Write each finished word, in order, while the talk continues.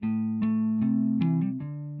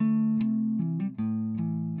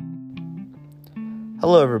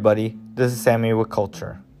Hello everybody, this is Sammy with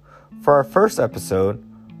Culture. For our first episode,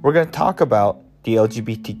 we're going to talk about the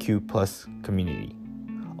LGBTQ plus community.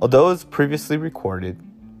 Although it was previously recorded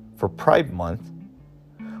for Pride Month,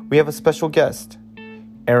 we have a special guest,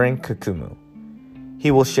 Aaron Kukumu. He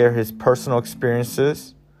will share his personal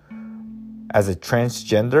experiences as a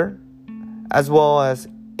transgender, as well as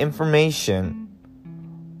information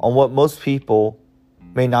on what most people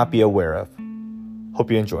may not be aware of. Hope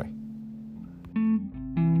you enjoy.